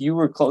if you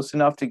were close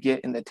enough to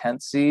get in the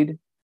 10th seed,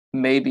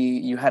 maybe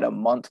you had a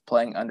month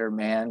playing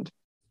undermanned,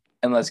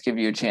 and let's give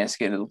you a chance to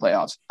get into the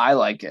playoffs. I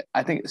like it.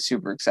 I think it's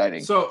super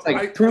exciting. So it's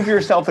like prove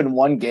yourself in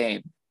one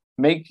game.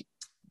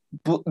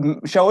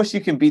 Show us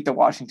you can beat the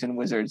Washington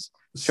Wizards.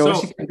 Show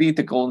us you can beat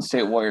the Golden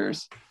State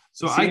Warriors.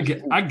 So I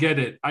get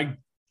it. I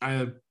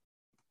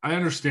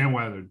understand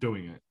why they're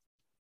doing it.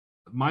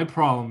 My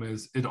problem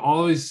is it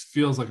always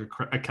feels like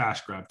a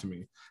cash grab to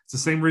me. It's the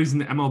same reason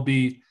the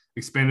MLB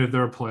expanded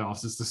their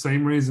playoffs. It's the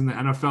same reason the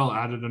NFL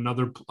added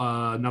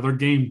another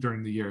game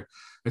during the year.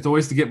 It's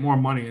always to get more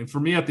money. And for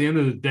me, at the end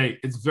of the day,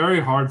 it's very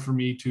hard for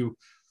me to,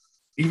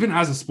 even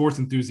as a sports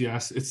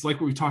enthusiast, it's like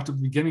what we talked at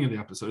the beginning of the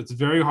episode. It's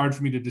very hard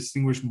for me to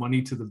distinguish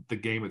money to the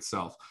game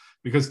itself,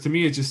 because to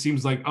me, it just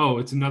seems like, oh,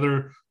 it's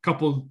another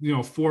couple,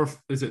 4,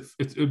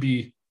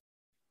 it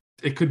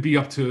could be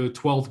up to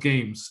 12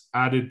 games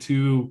added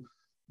to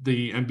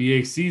the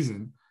NBA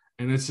season.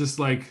 And it's just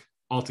like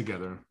all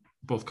together,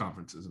 both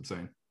conferences, I'm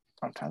saying.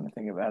 I'm trying to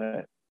think about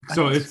it.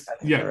 So it's,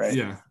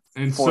 yeah.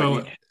 And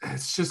so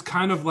it's just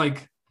kind of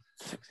like,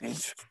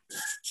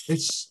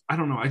 I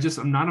don't know.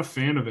 I'm not a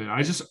fan of it.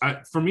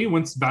 For me,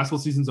 once basketball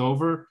season's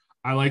over,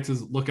 I like to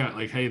look at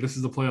like, hey, this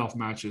is the playoff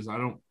matches. I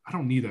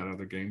don't need that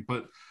other game.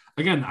 But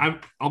again,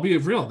 I'll be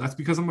real. That's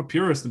because I'm a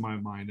purist in my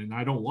mind, and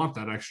I don't want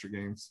that extra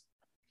games.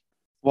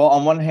 Well,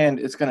 on one hand,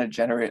 it's going to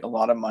generate a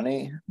lot of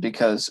money,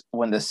 because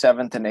when the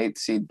 7th and 8th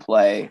seed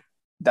play,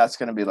 that's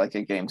going to be like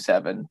a game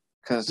 7,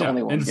 because it's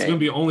only one game. And it's going to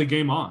be only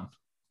game on.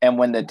 And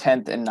when the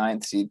 10th and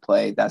 9th seed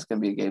play, that's going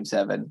to be a game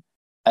 7.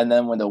 And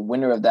then when the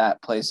winner of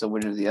that plays the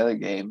winner of the other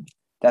game,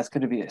 that's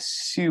going to be a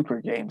super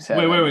game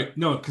 7. Wait.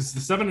 No, because the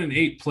 7 and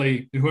 8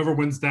 play, and whoever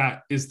wins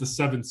that is the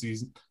 7th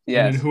season.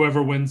 Yes. And then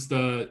whoever wins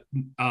the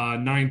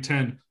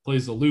 9-10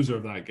 plays the loser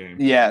of that game.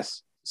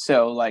 Yes.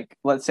 So, like,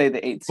 let's say the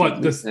 8th seed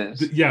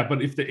loses.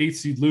 But if the 8th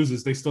seed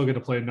loses, they still get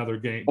to play another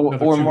game.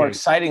 Or more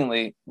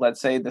excitingly,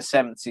 let's say the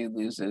 7th seed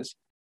loses,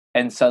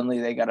 and suddenly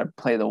they got to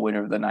play the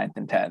winner of the 9th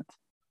and 10th.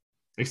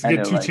 They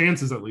get 2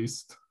 chances at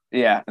least.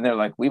 Yeah, and they're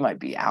like, we might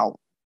be out.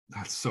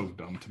 That's so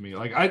dumb to me.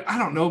 Like, I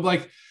don't know.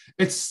 Like,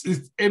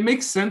 it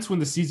makes sense when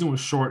the season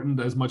was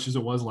shortened as much as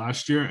it was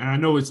last year. And I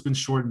know it's been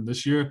shortened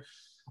this year,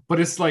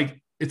 but it's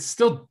like, it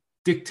still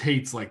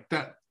dictates like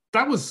that.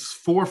 That was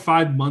 4 or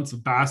 5 months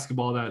of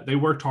basketball that they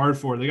worked hard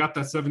for. They got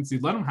that 7th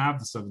seed. Let them have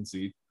the 7th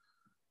seed.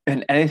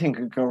 And anything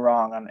could go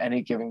wrong on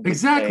any given day.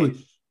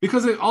 Exactly.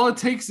 Because all it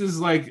takes is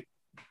like,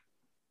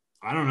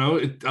 I don't know,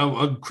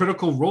 a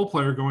critical role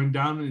player going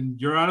down and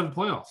you're out of the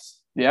playoffs.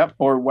 Yep.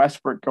 Or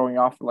Westbrook going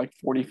off for like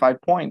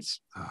 45 points.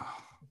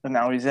 And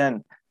now he's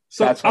in.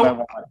 So that's what I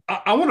want.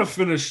 I want to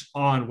finish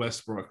on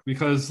Westbrook,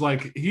 because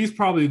like he's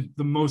probably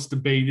the most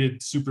debated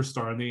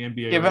superstar in the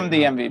NBA. Give him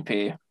the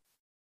MVP.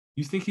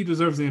 You think he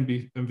deserves the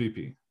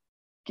MVP?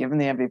 Give him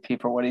the MVP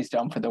for what he's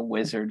done for the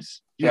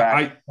Wizards. Yeah,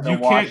 Jack, the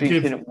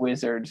Washington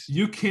Wizards.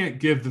 You can't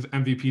give the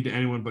MVP to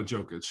anyone but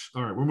Jokic.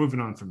 All right, we're moving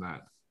on from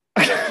that.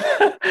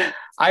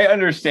 I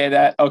understand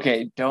that.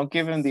 Okay, don't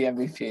give him the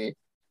MVP.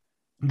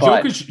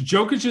 But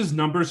Jokic's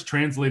numbers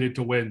translated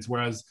to wins,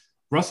 whereas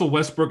Russell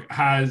Westbrook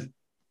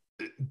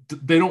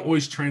they don't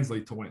always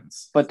translate to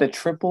wins. But the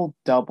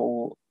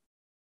triple-double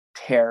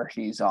tear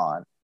he's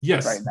on.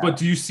 Yes, right now. But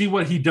do you see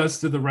what he does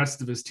to the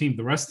rest of his team?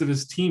 The rest of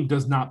his team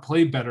does not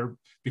play better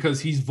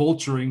because he's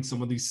vulturing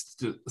some of these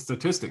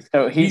statistics.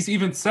 So he's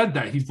even said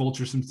that he's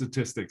vulturing some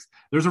statistics.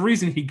 There's a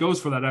reason he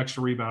goes for that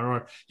extra rebound,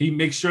 or he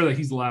makes sure that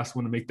he's the last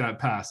one to make that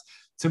pass.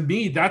 To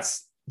me,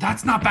 that's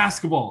not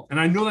basketball. And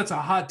I know that's a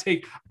hot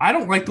take. I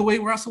don't like the way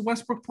Russell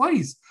Westbrook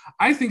plays.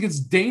 I think it's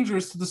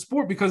dangerous to the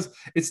sport because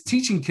it's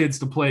teaching kids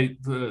to play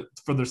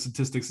for their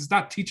statistics. It's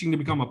not teaching to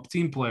become a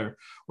team player.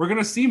 We're going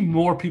to see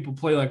more people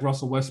play like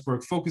Russell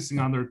Westbrook, focusing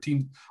on their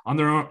team, on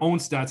their own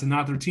stats and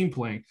not their team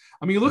playing.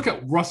 I mean, you look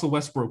at Russell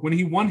Westbrook. When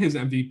he won his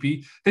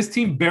MVP, his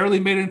team barely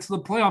made it into the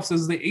playoffs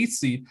as the 8th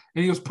seed,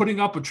 and he was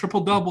putting up a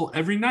triple-double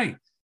every night.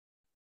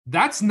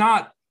 That's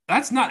not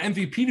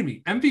MVP to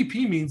me.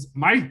 MVP means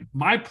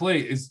my play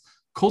is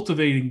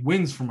cultivating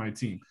wins for my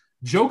team.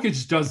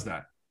 Jokic does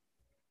that.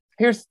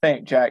 Here's the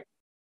thing, Jack.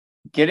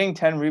 Getting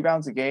 10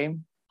 rebounds a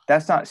game,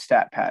 that's not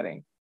stat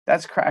padding.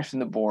 That's crashing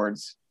the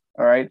boards,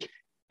 all right?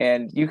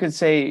 And you could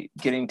say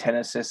getting 10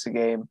 assists a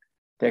game,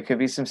 there could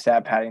be some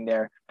stat padding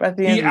there. But at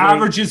the end he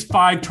averages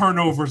 5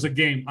 turnovers a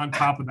game on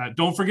top of that.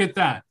 Don't forget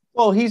that.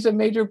 Well, he's a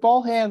major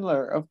ball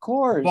handler, of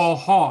course. Ball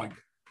hog.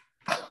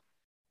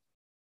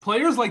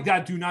 Players like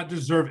that do not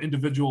deserve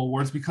individual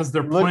awards because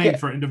they're playing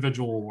for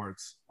individual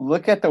awards.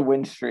 Look at the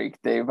win streak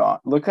they've on.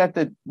 Look at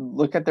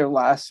their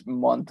last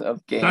month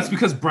of games. That's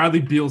because Bradley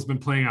Beal's been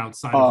playing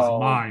outside of his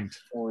mind.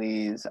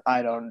 Please,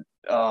 I don't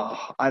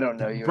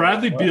know you.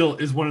 Bradley Beal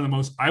is one of the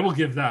most. I will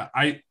give that.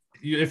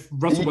 If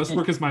Russell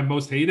Westbrook is my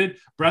most hated,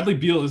 Bradley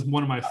Beal is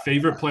one of my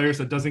favorite players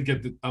that doesn't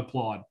get the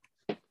applaud.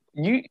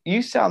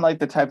 You sound like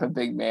the type of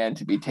big man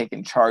to be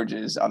taking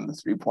charges on the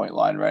 3-point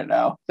line right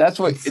now. That's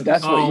what you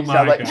sound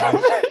like.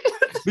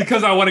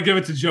 Because I want to give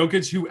it to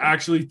Jokic, who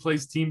actually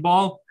plays team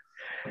ball.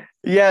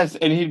 Yes,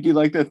 and he'd be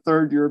like the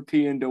 3rd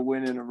European to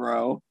win in a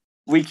row.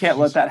 We can't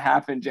let that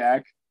happen,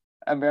 Jack.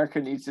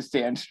 America needs to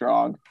stand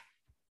strong.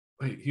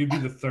 Wait, he'd be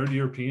the 3rd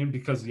European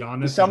because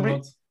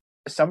Giannis.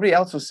 Somebody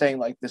else was saying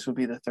like this would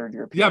be the 3rd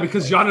European. Yeah,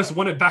 because Giannis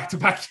won it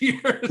back-to-back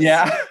years.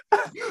 Yeah.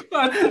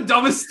 That's the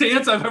dumbest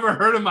stance I've ever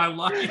heard in my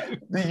life.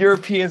 The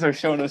Europeans are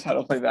showing us how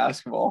to play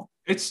basketball.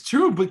 It's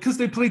true because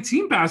they play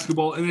team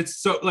basketball, and it's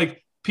so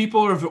like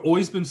people have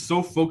always been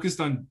so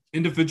focused on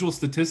individual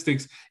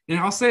statistics. And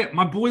I'll say it,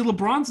 my boy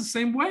LeBron's the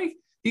same way.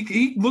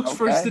 He looks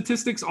for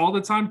statistics all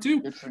the time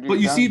too. But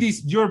you see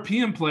these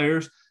European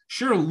players.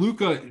 Sure,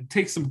 Luka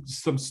takes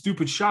some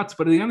stupid shots,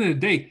 but at the end of the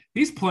day,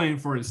 he's playing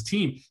for his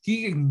team.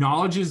 He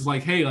acknowledges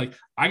like, hey, like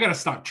I got to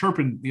stop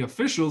chirping the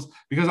officials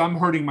because I'm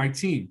hurting my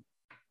team.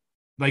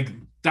 Like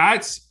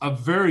that's a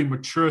very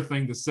mature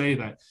thing to say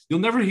that. You'll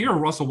never hear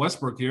Russell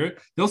Westbrook hear it.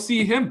 You'll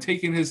see him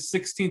taking his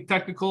 16th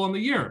technical in the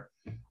year.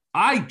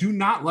 I do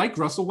not like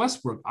Russell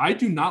Westbrook. I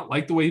do not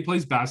like the way he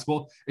plays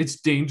basketball.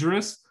 It's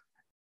dangerous.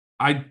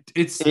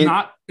 It's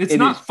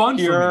not fun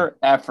for me.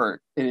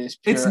 Effort. It is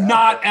pure It's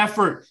not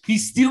effort.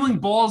 He's stealing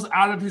balls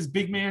out of his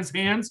big man's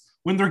hands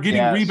when they're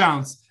getting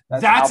rebounds.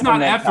 That's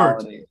not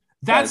effort.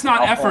 That's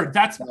not effort.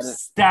 That's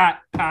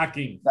stat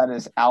packing. That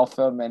is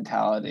alpha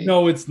mentality.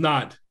 No, it's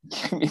not.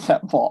 Give me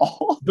that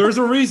ball. There's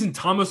a reason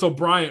Thomas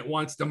O'Brien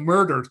wants to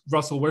murder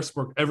Russell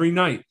Westbrook every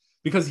night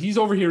because he's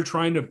over here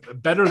trying to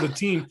better the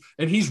team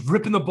and he's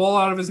ripping the ball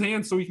out of his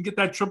hands so he can get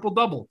that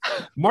triple-double.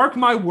 Mark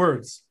my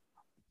words.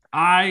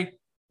 I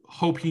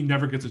hope he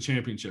never gets a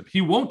championship.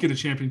 He won't get a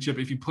championship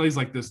if he plays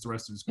like this the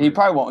rest of his career. He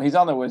probably won't. He's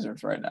on the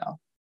Wizards right now.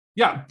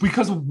 Yeah,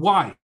 because of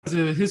why?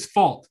 Because of his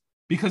fault.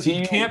 Because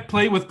he can't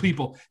play with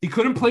people. He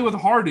couldn't play with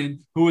Harden,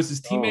 who was his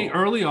teammate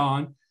early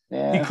on.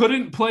 Yeah. He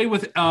couldn't play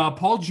with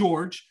Paul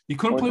George. He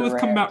couldn't play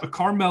with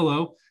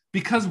Carmelo.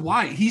 Because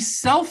why? He's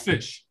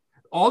selfish.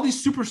 All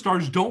these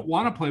superstars don't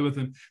want to play with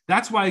him.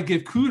 That's why I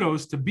give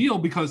kudos to Beal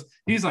because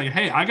he's like,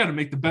 hey, I got to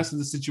make the best of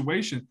the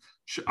situation.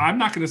 I'm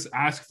not going to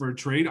ask for a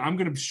trade. I'm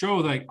going to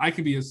show that I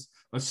can be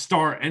a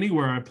star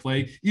anywhere I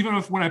play, even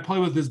if when I play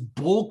with this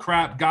bull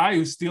crap guy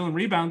who's stealing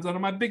rebounds out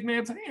of my big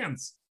man's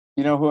hands.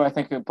 You know who I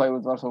think could play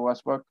with Russell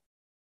Westbrook?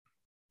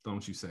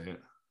 Don't you say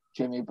it.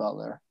 Jimmy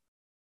Butler.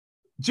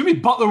 Jimmy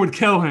Butler would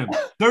kill him.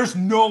 There's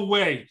no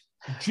way.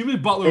 Jimmy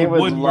Butler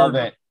would love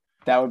it.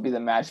 That would be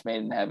the match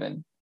made in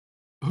heaven.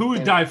 Who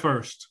would die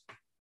first?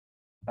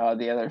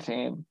 The other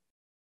team.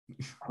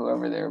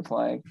 Whoever they were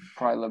playing.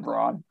 Probably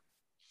LeBron.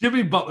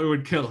 Jimmy Butler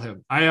would kill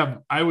him.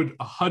 I would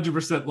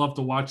 100% love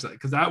to watch that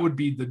because that would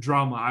be the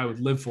drama I would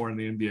live for in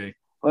the NBA.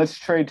 Let's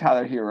trade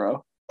Tyler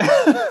Hero.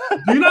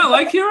 Do you not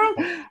like Hero?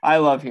 I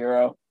love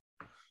Hero.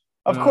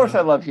 Of course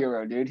I love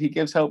Hero, dude. He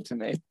gives hope to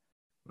me.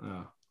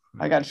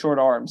 I got short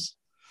arms.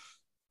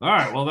 All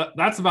right. Well,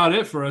 that's about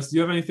it for us. Do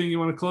you have anything you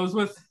want to close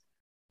with?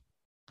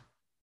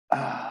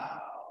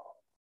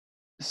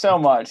 So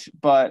much,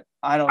 but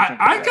I don't think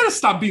I gotta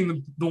stop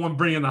being the one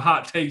bringing the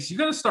hot takes. You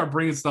gotta start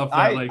bringing stuff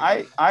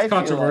that I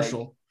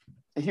controversial.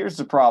 Like, here's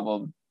the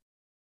problem.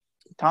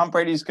 Tom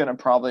Brady's gonna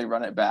probably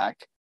run it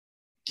back,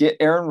 get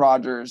Aaron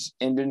Rodgers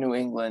into New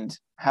England,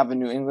 have a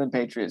New England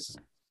Patriots,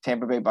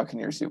 Tampa Bay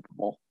Buccaneers Super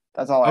Bowl.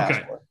 That's all I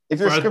ask for. If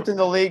you're scripting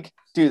the league,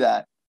 do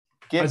that.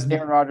 Get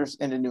Aaron Rodgers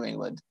into New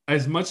England.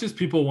 As much as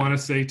people want to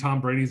say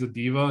Tom Brady's a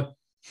diva,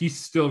 he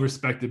still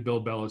respected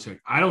Bill Belichick.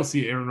 I don't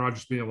see Aaron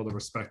Rodgers being able to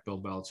respect Bill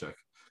Belichick.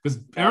 Because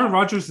Aaron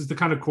Rodgers is the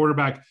kind of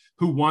quarterback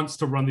who wants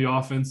to run the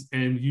offense,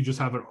 and you just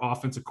have an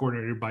offensive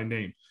coordinator by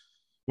name.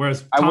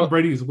 Whereas Tom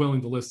Brady is willing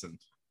to listen.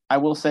 I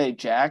will say,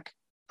 Jack,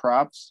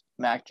 props,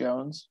 Mac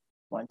Jones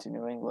went to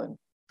New England.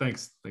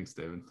 Thanks,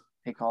 David.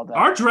 He called that.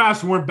 Our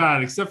drafts weren't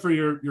bad, except for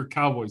your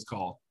Cowboys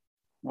call.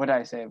 What did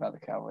I say about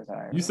the Cowboys?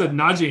 You said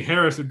Najee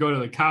Harris would go to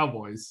the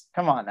Cowboys.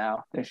 Come on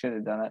now. They should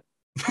have done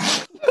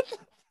it.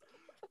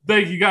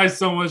 Thank you guys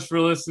so much for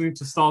listening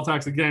to Stall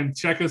Talks. Again,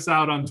 check us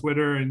out on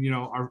Twitter and,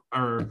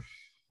 our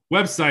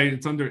website.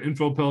 It's under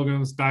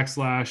InfoPilgrims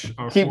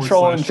 / Keep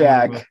trolling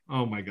Jack.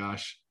 Oh, my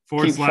gosh. /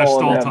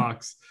 Stall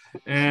Talks.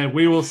 And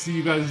we will see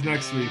you guys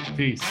next week.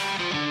 Peace.